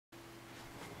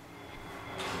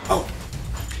Oh,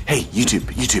 hey,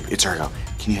 YouTube, it's Urgo.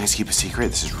 Can you guys keep a secret?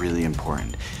 This is really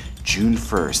important. June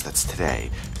 1st, that's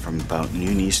today, from about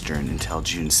noon Eastern until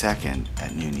June 2nd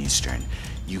at noon Eastern,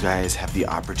 you guys have the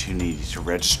opportunity to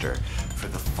register for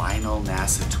the final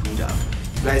NASA Tweetup.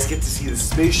 You guys get to see the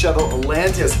Space Shuttle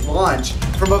Atlantis launch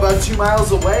from about 2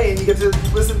 miles away, and you get to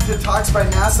listen to talks by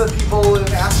NASA people and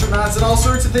astronauts and all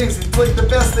sorts of things. It's like the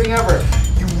best thing ever.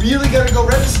 You really gotta go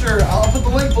register. I'll put the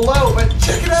link below, but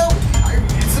check it out.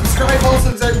 Subscribe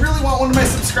also, because I really want one of my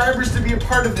subscribers to be a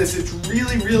part of this. It's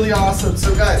really, really awesome.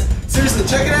 So guys, seriously,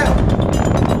 check it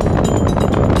out.